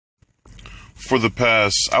For the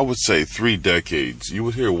past, I would say 3 decades, you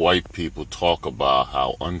would hear white people talk about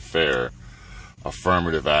how unfair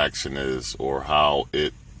affirmative action is or how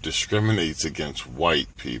it discriminates against white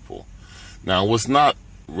people. Now, what's not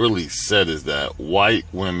really said is that white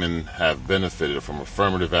women have benefited from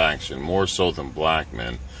affirmative action more so than black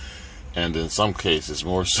men, and in some cases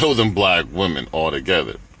more so than black women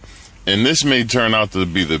altogether. And this may turn out to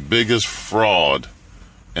be the biggest fraud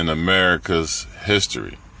in America's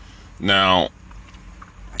history. Now,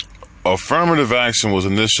 affirmative action was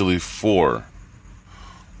initially for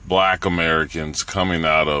black Americans coming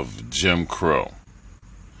out of Jim Crow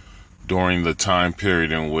during the time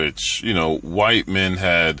period in which, white men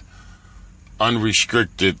had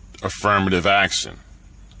unrestricted affirmative action.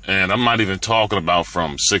 And I'm not even talking about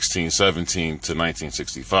from 1617 to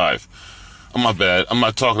 1965. My bad. I'm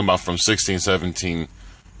not talking about from 1617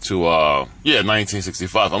 to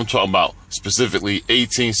 1965. I'm talking about specifically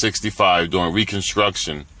 1865 during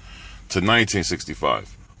Reconstruction to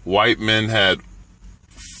 1965. White men had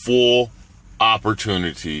full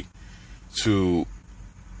opportunity to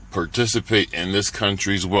participate in this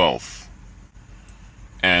country's wealth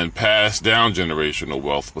and pass down generational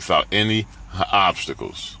wealth without any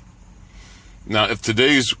obstacles. Now, if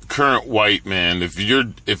today's current white man, if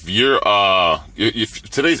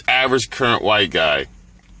today's average current white guy,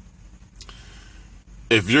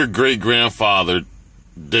 if your great grandfather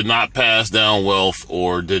did not pass down wealth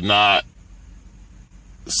or did not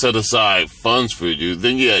set aside funds for you,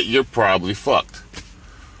 then yeah, you're probably fucked.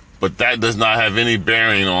 But that does not have any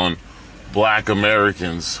bearing on black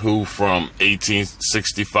Americans who from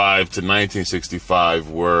 1865 to 1965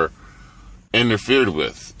 were interfered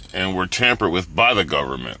with and were tampered with by the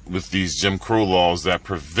government with these Jim Crow laws that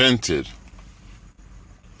prevented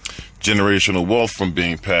generational wealth from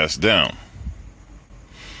being passed down.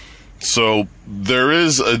 So there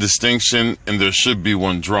is a distinction, and there should be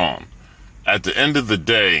one drawn. At the end of the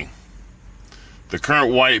day, the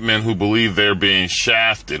current white men who believe they're being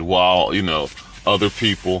shafted while, other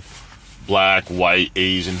people, black, white,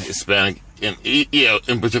 Asian, Hispanic, and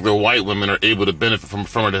in particular white women are able to benefit from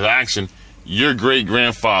affirmative action, your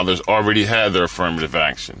great-grandfathers already had their affirmative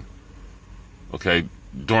action, okay,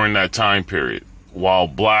 during that time period. While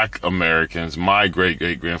black Americans, my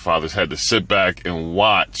great-great-grandfathers, had to sit back and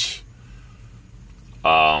watch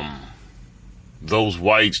those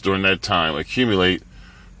whites during that time accumulate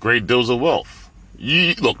great deals of wealth.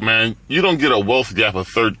 Look, man, you don't get a wealth gap of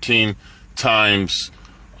 13 times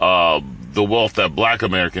the wealth that black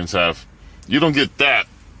Americans have. You don't get that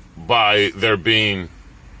by there being,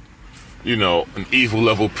 an evil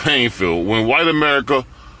level playing field. When white America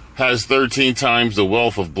has 13 times the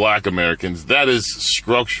wealth of black Americans, that is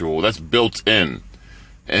structural. That's built in.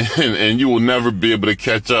 And you will never be able to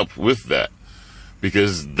catch up with that,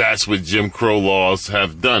 because that's what Jim Crow laws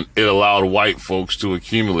have done. It allowed white folks to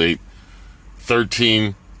accumulate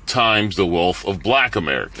 13 times the wealth of black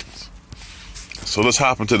Americans. So let's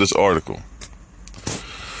hop into this article.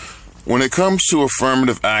 When it comes to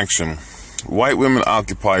affirmative action, white women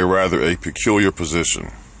occupy rather a peculiar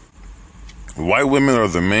position. White women are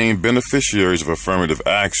the main beneficiaries of affirmative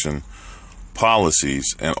action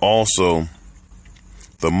policies and also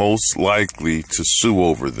the most likely to sue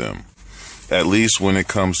over them, at least when it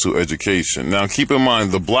comes to education. Now, keep in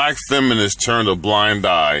mind, the black feminists turned a blind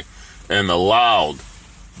eye and allowed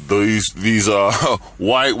these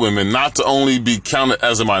white women not to only be counted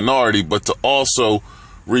as a minority, but to also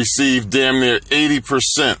receive damn near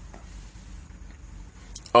 80%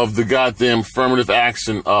 of the goddamn affirmative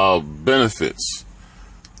action benefits,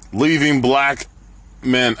 leaving black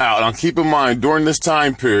men out. Now, keep in mind, during this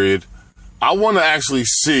time period, I want to actually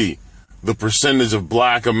see the percentage of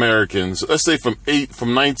black Americans, let's say from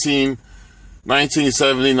 1970,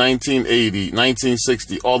 1980,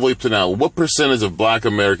 1960, all the way up to now, what percentage of black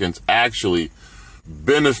Americans actually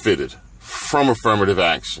benefited from affirmative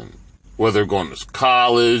action? Whether going to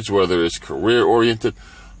college, whether it's career-oriented,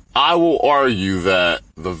 I will argue that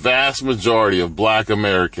the vast majority of black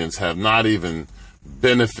Americans have not even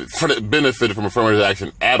benefited from affirmative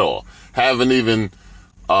action at all. Haven't even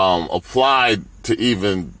applied to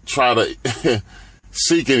even try to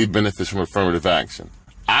seek any benefits from affirmative action.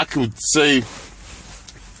 I would say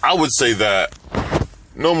that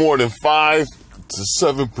no more than 5 to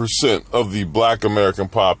 7% of the black American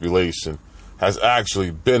population has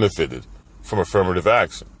actually benefited from affirmative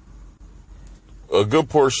action. A good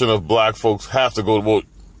portion of black folks have to go, well,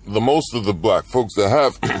 the most of the black folks that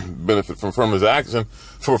have benefit from affirmative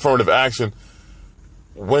action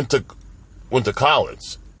went to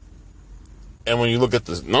college. And when you look at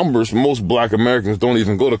the numbers, most black Americans don't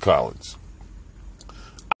even go to college.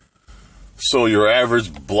 So your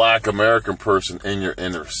average black American person in your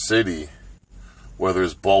inner city, whether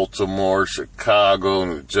it's Baltimore, Chicago,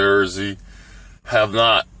 New Jersey, have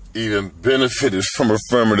not even benefited from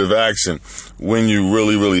affirmative action when you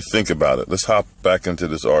really, really think about it. Let's hop back into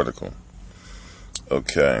this article.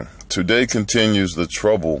 Okay. Today continues the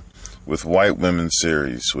Trouble with White Women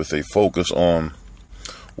series with a focus on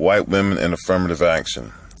white women and affirmative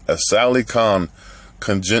action. As Sally Kahn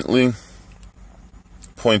cogently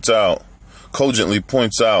points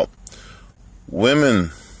out,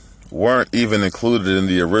 women weren't even included in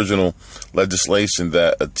the original legislation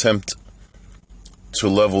that attempt to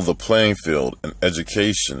level the playing field in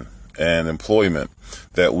education and employment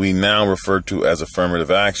that we now refer to as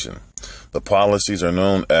affirmative action. The policies are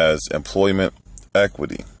known as employment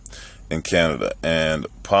equity in Canada and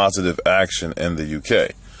positive action in the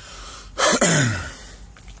UK.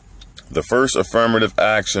 The first affirmative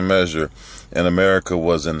action measure in America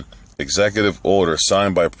was an executive order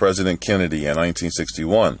signed by President Kennedy in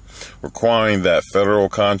 1961, requiring that federal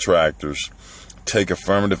contractors take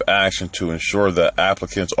affirmative action to ensure that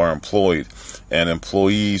applicants are employed and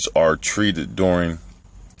employees are treated during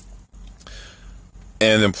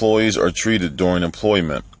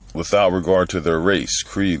employment without regard to their race,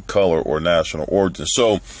 creed, color, or national origin.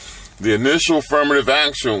 So the initial affirmative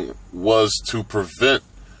action was to prevent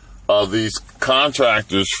these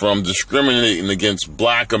contractors from discriminating against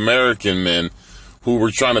black American men who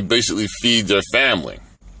were trying to basically feed their family.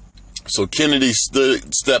 So Kennedy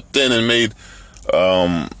stepped in and made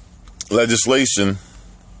legislation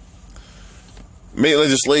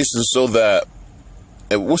so that,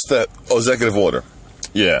 what's that? Oh, executive order.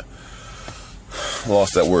 Yeah.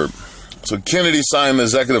 Lost that word. So Kennedy signed the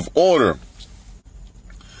executive order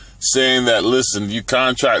saying that, listen, you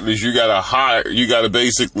contractors, you gotta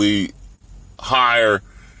basically hire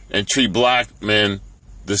and treat black men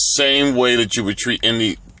the same way that you would treat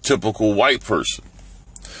any typical white person.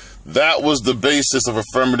 That was the basis of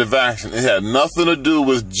affirmative action. It had nothing to do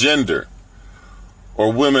with gender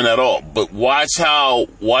or women at all. But watch how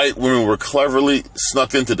white women were cleverly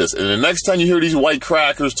snuck into this. And the next time you hear these white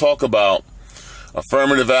crackers talk about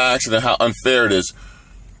affirmative action and how unfair it is,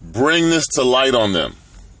 bring this to light on them.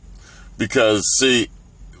 Because, see,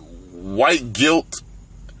 white guilt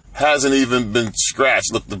hasn't even been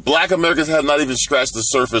scratched. Look, the black Americans have not even scratched the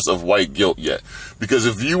surface of white guilt yet. Because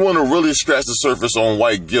if you want to really scratch the surface on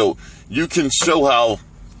white guilt, you can show how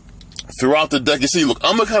throughout the decade, see, look,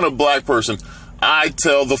 I'm the kind of black person, I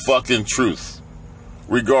tell the fucking truth,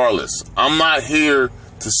 regardless. I'm not here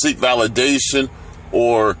to seek validation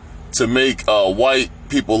or to make white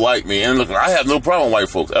people like me. And look, I have no problem with white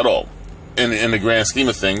folks at all, in the grand scheme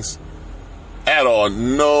of things. At all.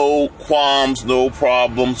 No qualms, no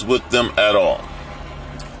problems with them at all.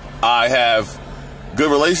 I have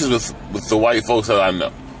good relations with the white folks that I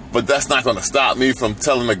know. But that's not going to stop me from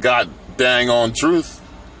telling the god dang on truth.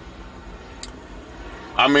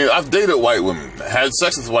 I mean, I've dated white women, had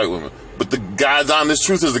sex with white women, but the God's honest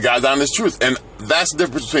truth is the God's honest truth. And that's the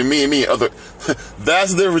difference between me and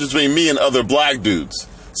that's the difference between me and other black dudes.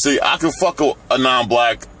 See, I can fuck a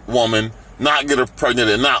non-black woman, not get her pregnant,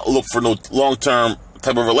 and not look for no long-term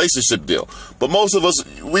type of relationship deal. But most of us,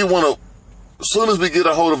 we want to, as soon as we get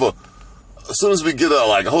a hold of a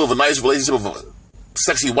nice relationship with a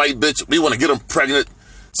sexy white bitch, we want to get them pregnant,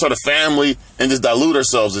 start a family, and just dilute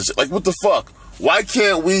ourselves and shit. Like, what the fuck? Why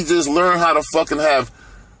can't we just learn how to fucking have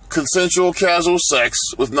consensual casual sex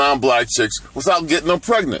with non-black chicks without getting them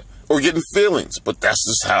pregnant or getting feelings? But that's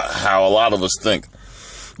just how a lot of us think.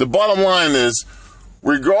 The bottom line is,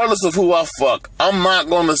 regardless of who I fuck, I'm not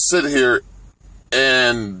going to sit here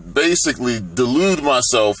and basically delude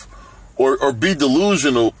myself or be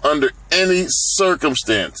delusional under any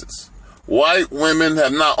circumstances. White women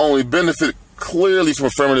have not only benefited clearly from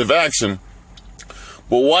affirmative action,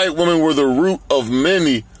 but white women were the root of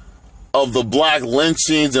many of the black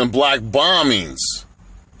lynchings and black bombings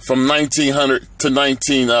from 1900 to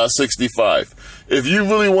 1965. If you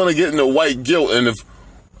really want to get into white guilt, and if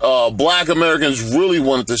black Americans really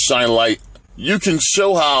wanted to shine light, you can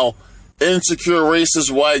show how insecure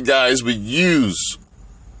racist white guys would use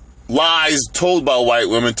lies told by white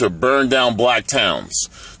women to burn down black towns,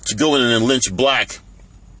 to go in and lynch black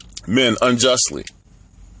men unjustly.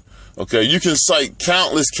 Okay, you can cite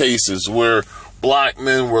countless cases where black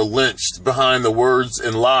men were lynched behind the words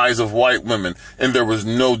and lies of white women, and there was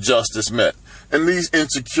no justice met. And these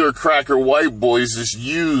insecure cracker white boys just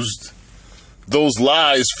used those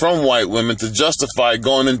lies from white women to justify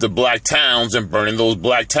going into black towns and burning those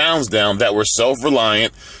black towns down that were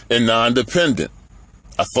self-reliant and non-dependent.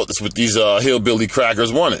 I thought that's what these hillbilly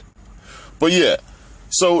crackers wanted. But yeah,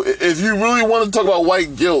 So if you really want to talk about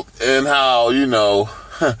white guilt and how,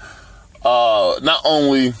 not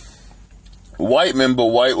only white men but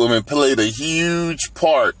white women played a huge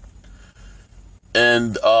part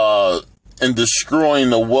in destroying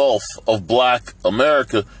the wealth of black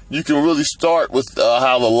America, you can really start with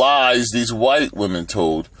how the lies these white women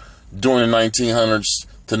told during the 1900s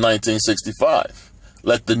to 1965.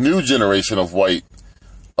 Let the new generation of white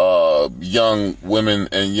young women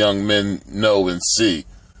and young men know and see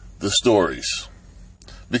the stories.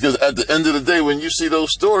 Because at the end of the day, when you see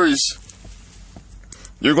those stories,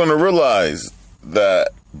 you're going to realize that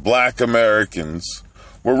black Americans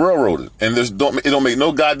were railroaded. And it don't make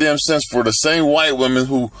no goddamn sense for the same white women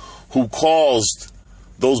who caused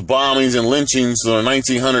those bombings and lynchings from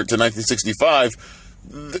 1900 to 1965,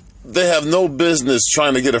 they have no business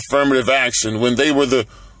trying to get affirmative action when they were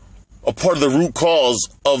a part of the root cause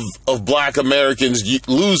of black Americans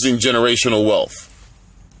losing generational wealth.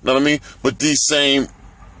 Know what I mean? But these same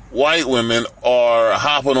white women are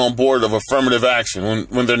hopping on board of affirmative action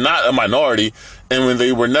when they're not a minority and when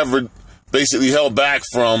they were never basically held back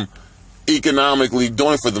from economically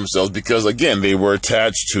doing for themselves because, again, they were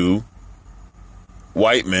attached to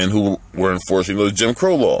white men who were enforcing those Jim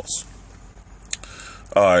Crow laws.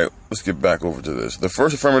 All right, let's get back over to this. The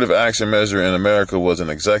first affirmative action measure in America was an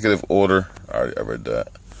executive order. I read that.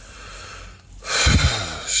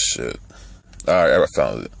 Shit. All right, I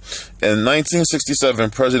found it. In 1967,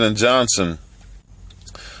 President Johnson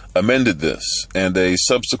amended this, and a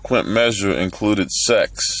subsequent measure included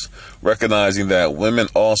sex, recognizing that women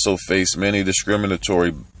also face many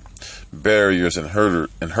discriminatory barriers and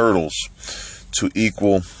hurdles to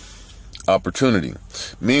equal opportunity.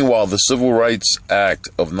 Meanwhile, the Civil Rights Act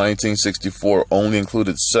of 1964 only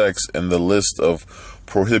included sex in the list of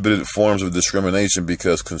prohibited forms of discrimination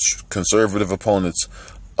because conservative opponents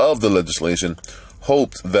of the legislation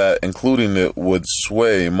hoped that including it would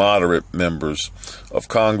sway moderate members of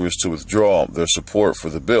Congress to withdraw their support for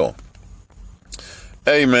the bill.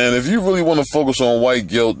 Hey man, if you really want to focus on white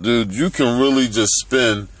guilt, dude, you can really just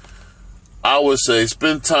spend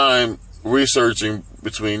time researching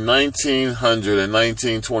between 1900 and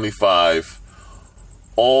 1925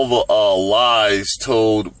 all the lies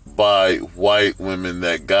told by white women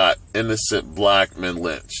that got innocent black men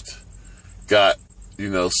lynched, got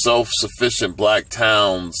self-sufficient black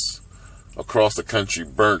towns across the country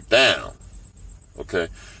burnt down. Okay,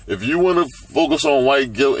 if you want to focus on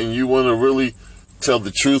white guilt and you want to really tell the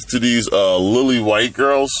truth to these lily white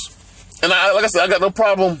girls, and like I said, I got no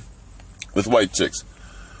problem with white chicks,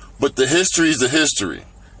 but the history is the history,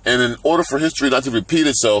 and in order for history not to repeat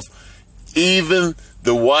itself, even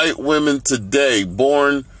the white women today,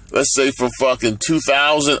 born, let's say from fucking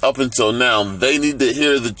 2000 up until now, they need to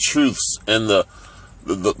hear the truths and the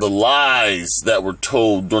lies that were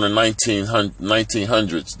told during the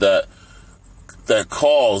 1900s that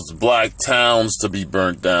caused black towns to be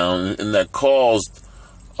burnt down and that caused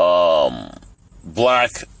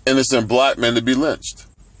innocent black men to be lynched.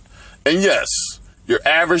 And yes, your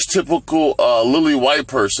average typical lily white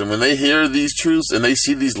person, when they hear these truths and they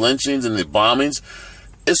see these lynchings and the bombings,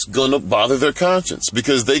 it's going to bother their conscience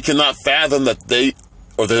because they cannot fathom that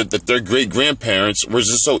that their great-grandparents were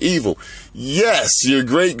just so evil. Yes, your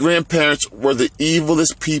great-grandparents were the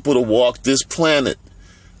evilest people to walk this planet.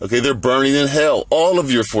 Okay, they're burning in hell. All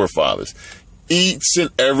of your forefathers. Each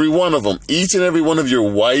and every one of them. Each and every one of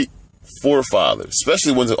your white forefathers,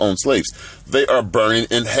 especially ones that owned slaves, they are burning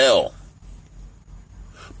in hell.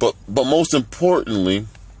 But most importantly,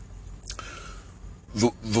 the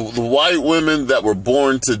white women that were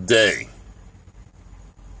born today,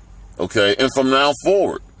 okay, and from now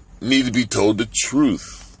forward, need to be told the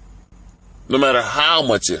truth, no matter how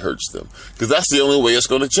much it hurts them, because that's the only way it's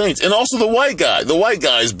going to change. And also the white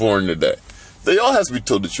guys born today, they all have to be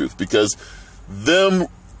told the truth, because them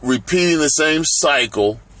repeating the same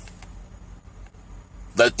cycle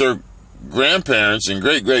that their grandparents and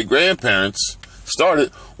great-great-grandparents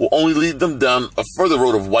started will only lead them down a further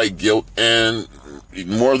road of white guilt and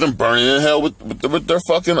more of them burning in hell with their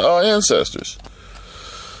fucking ancestors.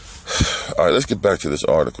 All right, let's get back to this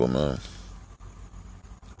article, man.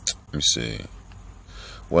 Let me see.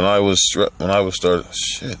 When I was started,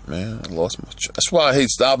 shit, man, I lost my. That's why I hate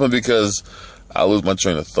stopping, because I lose my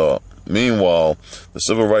train of thought. Meanwhile, the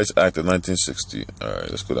Civil Rights Act of 1960. All right,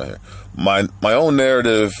 let's go down here. My own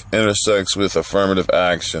narrative intersects with affirmative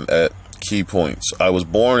action at key points. I was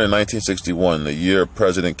born in 1961, the year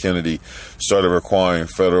President Kennedy started requiring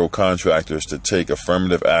federal contractors to take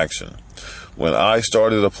affirmative action. When I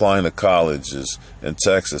started applying to colleges in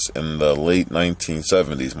Texas in the late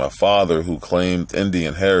 1970s, my father, who claimed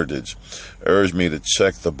Indian heritage, urged me to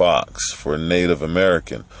check the box for Native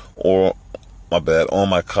American on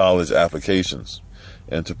my college applications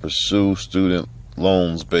and to pursue student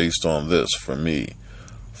loans based on this, for me,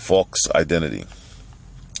 false identity.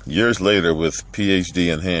 Years later, with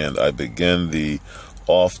PhD in hand, I began the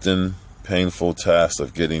often painful task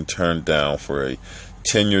of getting turned down for a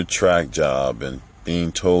tenured track job and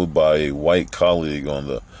being told by a white colleague on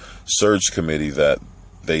the search committee that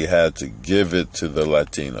they had to give it to the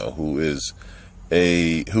Latino who it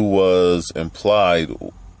was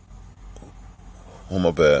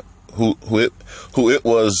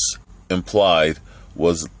implied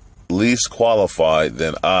was least qualified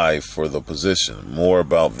than I for the position. More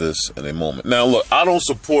about this in a moment. Now, look, I don't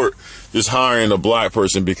support just hiring a black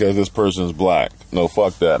person because this person is black. No,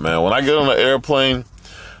 fuck that, man. When I get on an airplane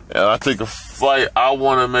and I take a flight, I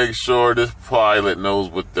want to make sure this pilot knows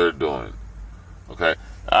what they're doing. Okay?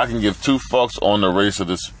 I can give two fucks on the race of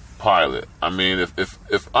this pilot. I mean,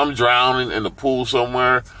 if I'm drowning in the pool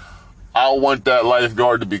somewhere, I want that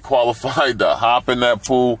lifeguard to be qualified to hop in that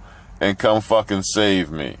pool and come fucking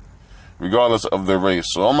save me, regardless of their race.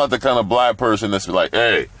 So I'm not the kind of black person that's like,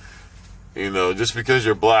 hey, just because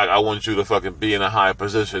you're black, I want you to fucking be in a high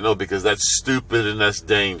position. No, because that's stupid and that's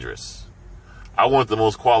dangerous. I want the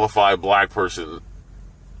most qualified black person,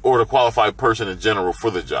 or the qualified person in general for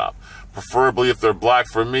the job. Preferably if they're black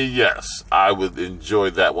for me, yes, I would enjoy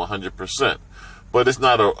that 100%. But it's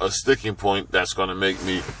not a sticking point that's going to make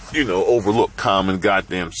me, overlook common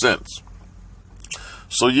goddamn sense.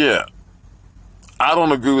 So yeah, I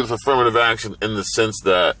don't agree with affirmative action in the sense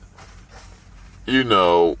that,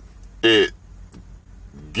 it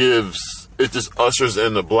just ushers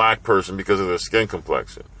in the black person because of their skin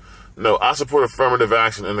complexion. No, I support affirmative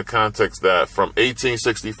action in the context that from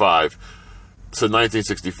 1865 to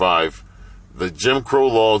 1965, the Jim Crow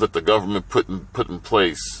laws that the government put in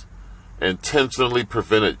place intentionally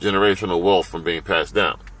prevented generational wealth from being passed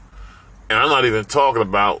down. And I'm not even talking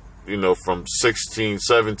about, from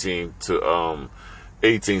 1617 to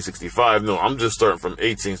 1865. No, I'm just starting from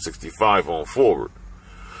 1865 on forward.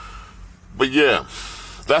 But yeah,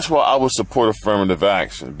 that's why I would support affirmative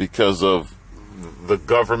action, because of the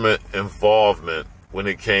government involvement when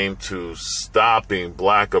it came to stopping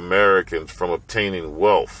black Americans from obtaining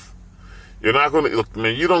wealth. You're not going to look,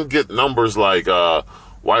 man, you don't get numbers like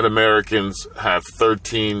white Americans have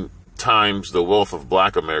 13 times the wealth of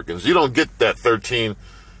black Americans. You don't get that 13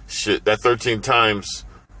 times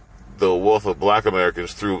the wealth of black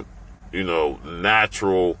Americans through,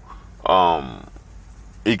 natural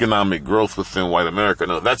economic growth within white America.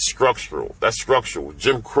 No, that's structural.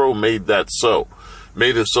 Jim Crow made it so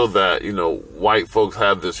that, white folks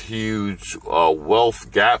have this huge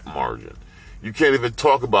wealth gap margin. You can't even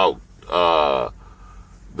talk about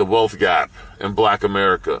the wealth gap in black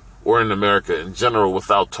America or in America in general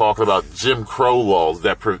without talking about Jim Crow laws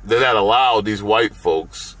that allowed these white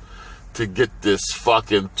folks to get this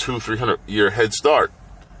fucking 200-300 year head start.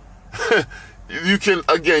 You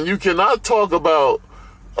cannot talk about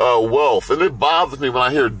wealth, and it bothers me when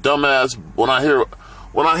I hear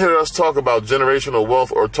when I hear us talk about generational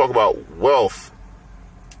wealth or talk about wealth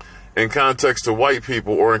in context to white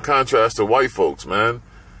people or in contrast to white folks, man.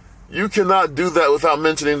 You cannot do that without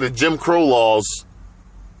mentioning the Jim Crow laws,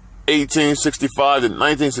 1865 and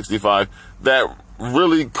 1965, that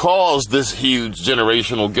really caused this huge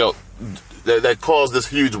generational that caused this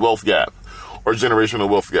huge wealth gap or generational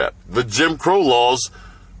wealth gap. The Jim Crow laws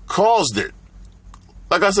caused it.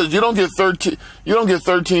 Like I said, you don't get 13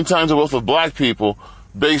 times the wealth of black people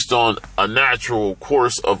based on a natural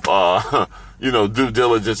course of due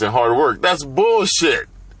diligence and hard work. That's bullshit.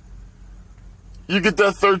 You get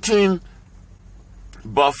that 13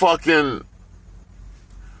 by fucking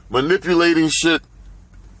manipulating shit,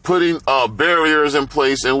 putting barriers in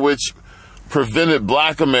place in which prevented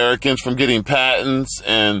black Americans from getting patents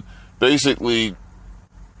and basically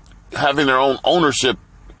having their own ownership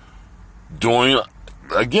during,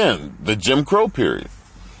 again, the Jim Crow period.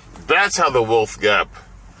 That's how the wealth gap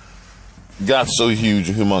got so huge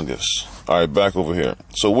and humongous. All right, back over here.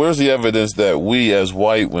 So where's the evidence that we as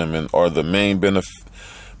white women are the main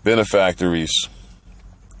beneficiaries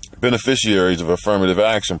of affirmative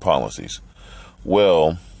action policies?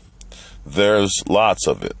 Well, there's lots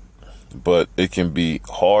of it, but it can be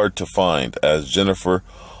hard to find, as Jennifer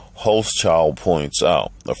Holzchild points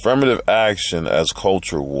out. Affirmative action as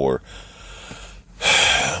culture war.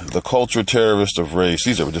 The culture terrorist of race.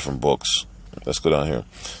 These are different books. Let's go down here.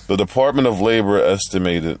 The Department of Labor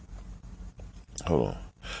estimated. Hold on.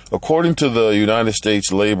 According to the United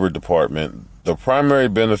States Labor Department, the primary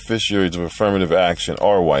beneficiaries of affirmative action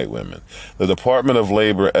are white women. The Department of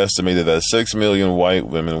Labor estimated that 6 million white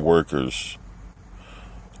women workers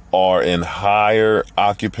are in higher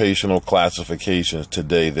occupational classifications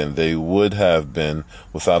today than they would have been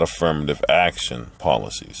without affirmative action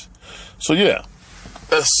policies. So yeah,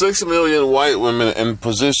 that's 6 million white women in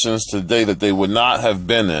positions today that they would not have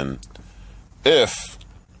been in if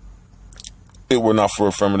it were not for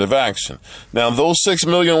affirmative action. Now, those 6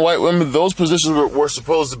 million white women, those positions were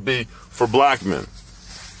supposed to be for black men,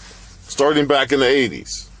 starting back in the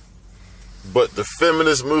 80s. But the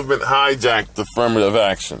feminist movement hijacked affirmative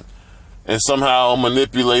action and somehow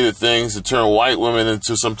manipulated things to turn white women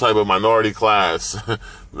into some type of minority class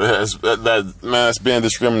that's being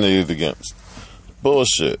discriminated against.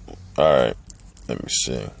 Bullshit. All right, let me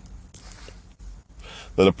see.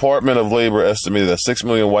 The Department of Labor estimated that 6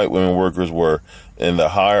 million white women workers were in the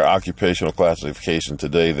higher occupational classification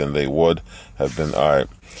today than they would have been. All right.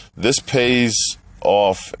 This pays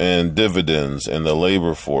off in dividends in the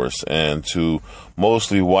labor force and to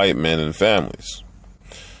mostly white men and families.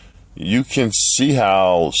 You can see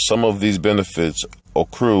how some of these benefits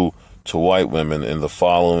accrue to white women in the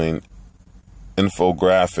following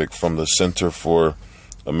infographic from the Center for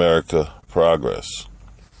America Progress.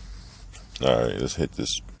 All right, let's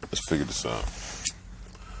figure this out.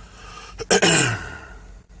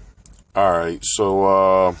 All right,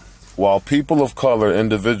 so while people of color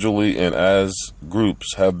individually and as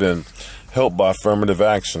groups have been helped by affirmative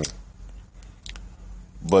action,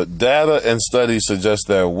 but data and studies suggest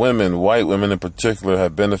that women, white women in particular,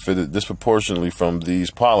 have benefited disproportionately from these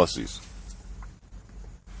policies.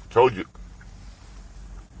 Told you,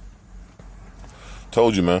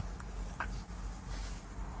 man.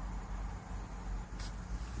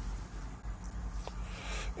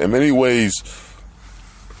 In many ways,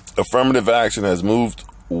 affirmative action has moved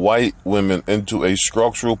white women into a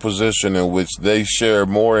structural position in which they share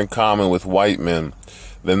more in common with white men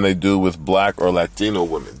than they do with black or Latino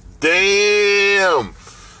women. Damn!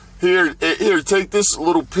 Here, take this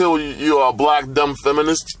little pill, you black dumb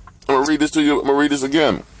feminist. I'm gonna read this to you. I'm gonna read this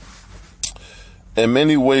again. In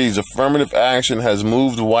many ways, affirmative action has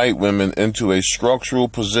moved white women into a structural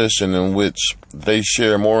position in which they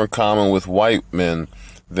share more in common with white men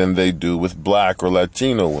than they do with black or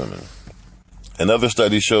Latino women. Another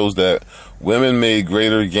study shows that women made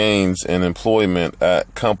greater gains in employment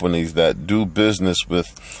at companies that do business with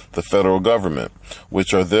the federal government,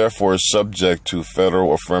 which are therefore subject to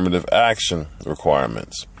federal affirmative action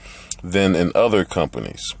requirements, than in other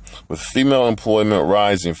companies, with female employment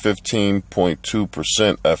rising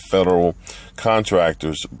 15.2% at federal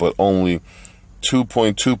contractors, but only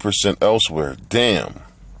 2.2% elsewhere. Damn.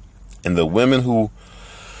 And the women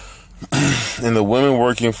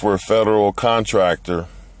working for federal contractor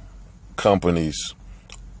companies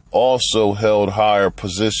also held higher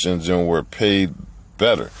positions and were paid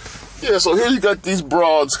better. Yeah, so here you got these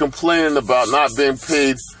broads complaining about not being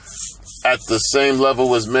paid at the same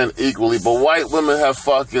level as men equally, but white women have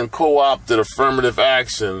fucking co-opted affirmative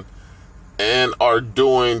action and are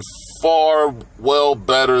doing far well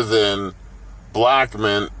better than black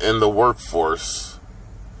men in the workforce.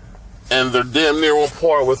 And they're damn near on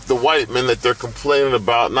par with the white men that they're complaining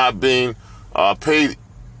about not being paid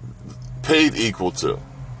equal to.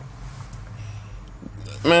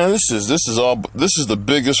 Man, this is the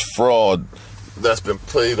biggest fraud that's been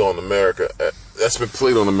played on America.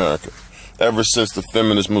 Ever since the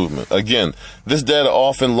feminist movement. Again, this data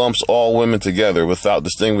often lumps all women together without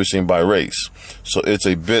distinguishing by race, so it's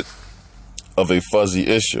a bit of a fuzzy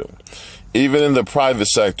issue. Even in the private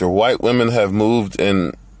sector, white women have moved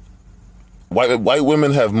in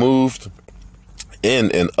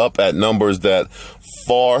and up at numbers that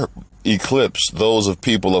far eclipse those of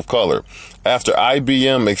people of color. After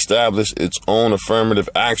IBM established its own affirmative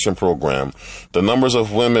action program, the numbers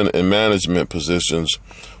of women in management positions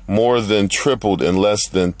more than tripled in less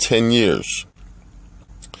than 10 years.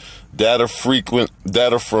 Data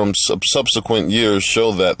from subsequent years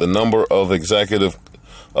show that the number of executives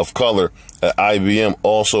of color at IBM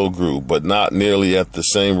also grew, but not nearly at the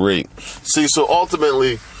same rate. See, so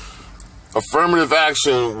ultimately, affirmative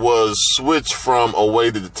action was switched from a way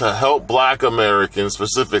to help black Americans,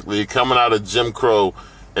 specifically coming out of Jim Crow,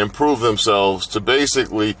 improve themselves, to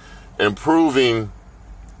basically improving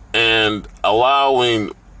and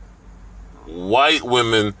allowing white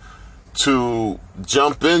women to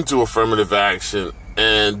jump into affirmative action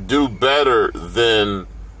and do better than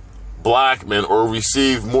black men, or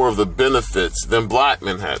receive more of the benefits than black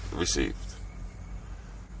men had received.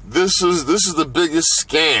 this is the biggest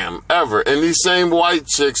scam ever. And these same white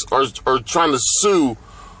chicks are trying to sue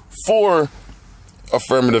for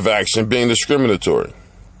affirmative action being discriminatory.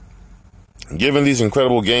 Given these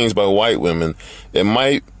incredible gains by white women, it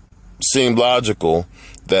might seem logical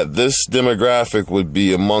that this demographic would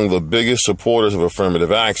be among the biggest supporters of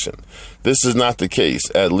affirmative action. This is not the case,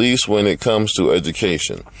 at least when it comes to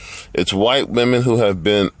education. It's white women who have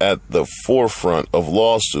been at the forefront of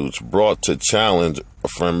lawsuits brought to challenge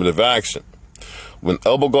affirmative action. When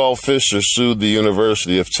Abigail Fisher sued the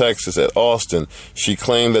University of Texas at Austin, she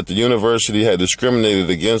claimed that the university had discriminated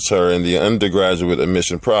against her in the undergraduate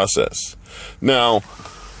admission process. Now,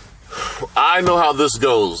 I know how this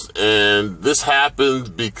goes, and this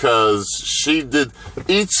happened because she did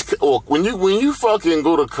when you fucking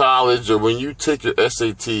go to college or when you take your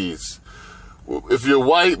SATs, if you're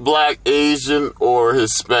white, black, Asian, or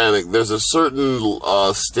Hispanic, there's a certain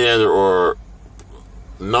standard or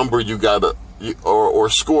number you gotta or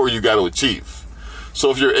score you gotta achieve.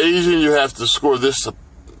 So if you're Asian, you have to score this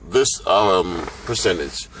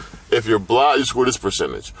percentage. If you're black, you score this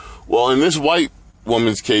percentage. Well, in this white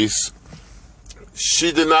woman's case,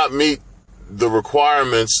 she did not meet the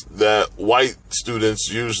requirements that white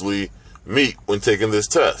students usually meet when taking this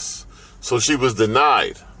test. So she was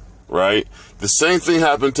denied, right? The same thing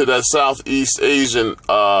happened to that Southeast Asian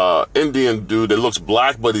Indian dude that looks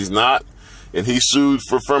black, but he's not, and he sued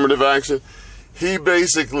for affirmative action. He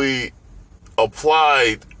basically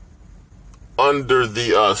applied under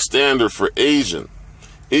the standard for Asian.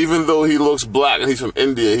 Even though he looks black and he's from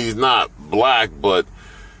India, he's not black, but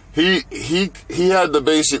he had to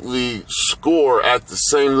basically score at the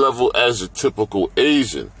same level as a typical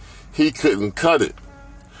Asian. He couldn't cut it.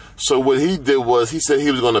 So what he did was he said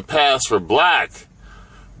he was going to pass for black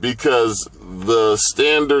because the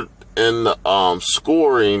standard and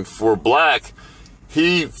scoring for black,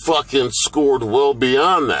 he fucking scored well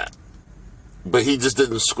beyond that. But he just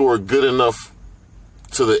didn't score good enough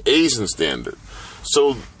to the Asian standard.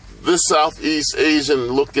 So this Southeast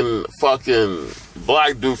Asian looking fucking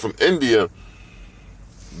black dude from India,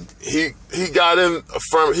 he got in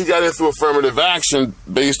through affirmative action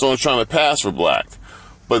based on trying to pass for black.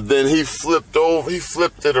 But then he flipped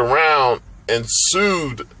it around and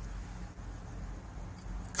sued,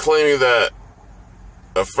 claiming that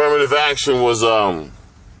affirmative action was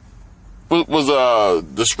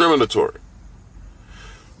discriminatory.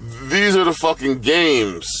 These are the fucking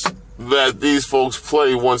games that these folks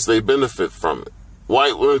play once they benefit from it.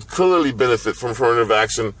 White women clearly benefit from affirmative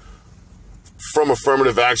action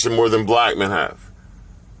more than black men have.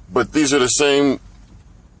 But these are the same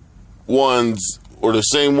ones, the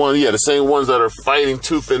same ones that are fighting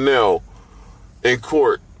tooth and nail in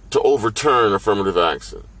court to overturn affirmative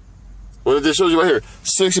action. Well, it just shows you right here,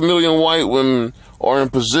 6 million white women are in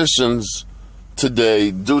positions today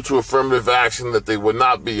due to affirmative action that they would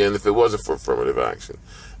not be in if it wasn't for affirmative action.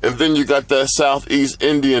 And then you got that Southeast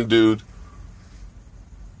Indian dude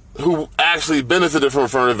who actually benefited from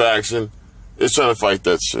affirmative action is trying to fight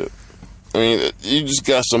that shit. I mean, you just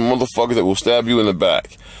got some motherfucker that will stab you in the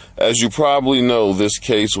back. As you probably know, this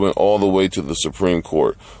case went all the way to the Supreme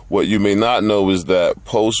Court. What you may not know is that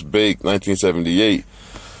post-Bake 1978,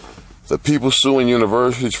 the people suing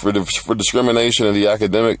universities for discrimination in the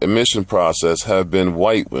academic admission process have been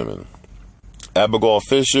white women. Abigail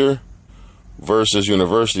Fisher versus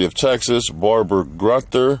University of Texas, Barbara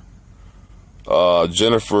Gruther,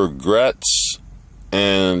 Jennifer Gretz,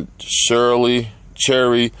 and Cherry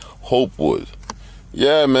Hopewood.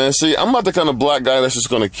 Yeah, man. See, I'm not the kind of black guy that's just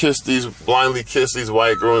going to blindly kiss these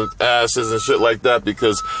white girls' asses and shit like that,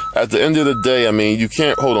 because at the end of the day, I mean, you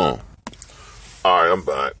can't, hold on. All right, I'm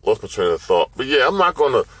back. Lost my train of thought. But yeah, I'm not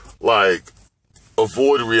going to,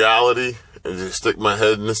 avoid reality and just stick my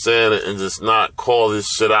head in the sand and just not call this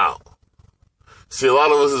shit out. See, a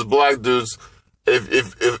lot of us as black dudes,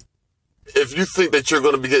 if you think that you're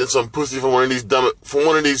going to be getting some pussy from one of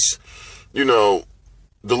these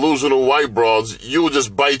delusional white broads, you'll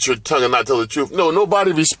just bite your tongue and not tell the truth. No,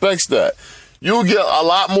 nobody respects that. You'll get a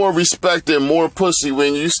lot more respect and more pussy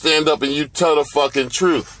when you stand up and you tell the fucking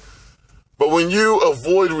truth. But when you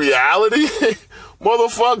avoid reality,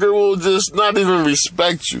 motherfucker will just not even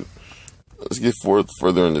respect you. Let's get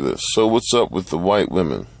further into this. So what's up with the white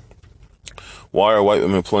women? Why are white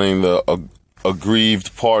women playing the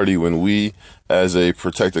aggrieved party when we, as a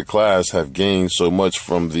protected class, have gained so much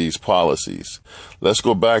from these policies? Let's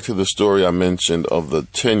go back to the story I mentioned of the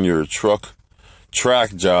tenure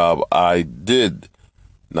track job I did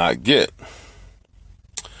not get.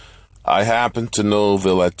 I happen to know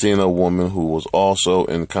the Latina woman who was also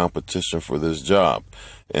in competition for this job.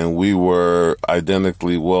 and we were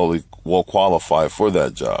identically well qualified for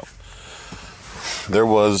that job. There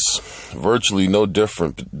was virtually no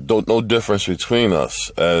difference between us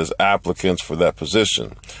as applicants for that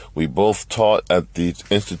position. We both taught at the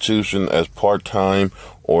institution as part-time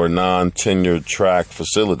or non-tenured track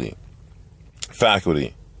faculty.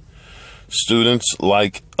 Students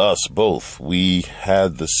like us both, we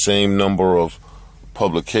had the same number of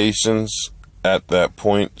publications at that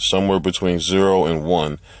point, somewhere between 0 and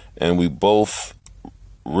 1, and we both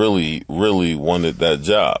really wanted that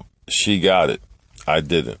job. She got it. I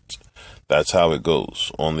didn't. That's how it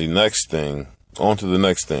goes. On to the next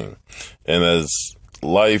thing. And as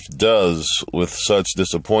life does with such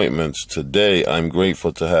disappointments, today I'm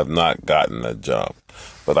grateful to have not gotten that job.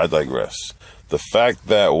 But I digress. The fact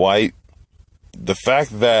that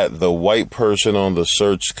the white person on the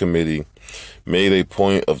search committee made a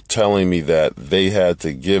point of telling me that they had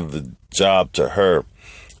to give the job to her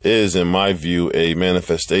is, in my view, a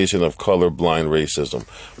manifestation of colorblind racism.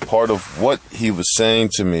 Part of what he was saying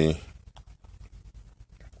to me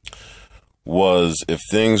was, if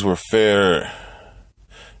things were fair,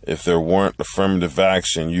 if there weren't affirmative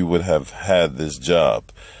action, you would have had this job.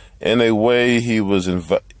 In a way, he was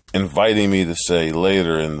inviting me to say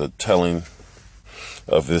later in the telling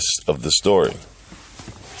of the story.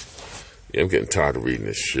 Yeah, I'm getting tired of reading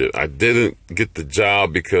this shit. I didn't get the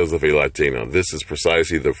job because of a Latino. This is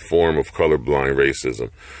precisely the form of colorblind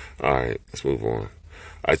racism. All right, let's move on.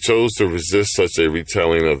 I chose to resist such a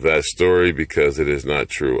retelling of that story because it is not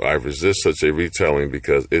true. I resist such a retelling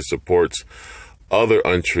because it supports other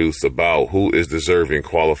untruths about who is deserving,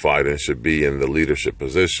 qualified, and should be in the leadership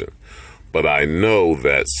position. But I know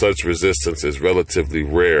that such resistance is relatively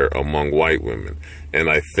rare among white women. And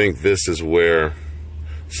I think this is where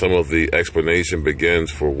some of the explanation begins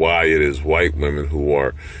for why it is white women who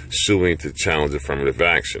are suing to challenge affirmative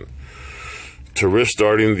action. To risk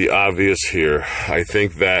starting the obvious here, I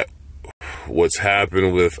think that what's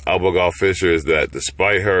happened with Abigail Fisher is that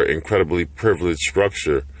despite her incredibly privileged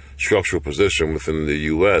structural position within the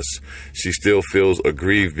U.S., she still feels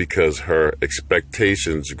aggrieved because her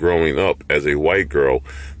expectations growing up as a white girl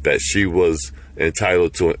that she was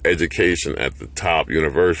entitled to an education at the top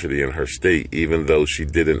university in her state, even though she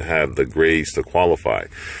didn't have the grades to qualify.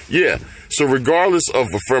 Yeah, so regardless of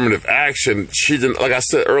affirmative action, she didn't, like I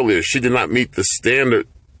said earlier, she did not meet the standard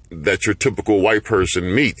that your typical white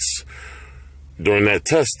person meets during that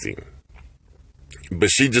testing. But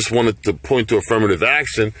she just wanted to point to affirmative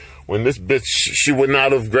action when this bitch, she would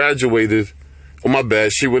not have graduated. Oh, my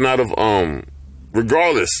bad. She would not have,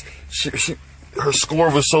 regardless, her score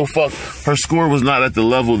was so fucked. Her score was not at the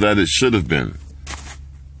level that it should have been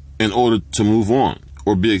in order to move on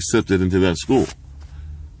or be accepted into that school,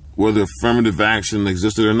 whether affirmative action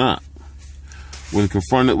existed or not. When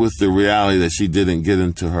confronted with the reality that she didn't get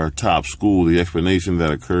into her top school, the explanation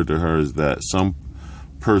that occurred to her is that some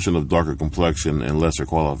person of darker complexion and lesser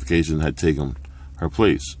qualification had taken her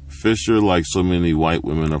place. Fisher, like so many white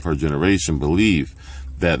women of her generation, believe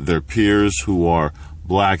that their peers who are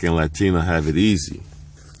Black and Latina have it easy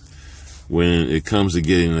when it comes to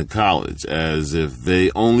getting into college, as if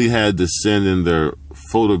they only had to send in their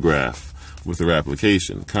photograph with their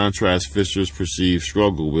application. Contrast Fisher's perceived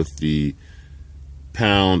struggle with the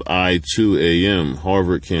 #I2AM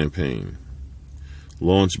Harvard campaign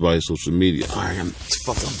launched by social media. All right, I'm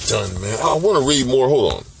done, man. I want to read more.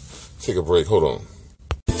 Hold on. Take a break. Hold on.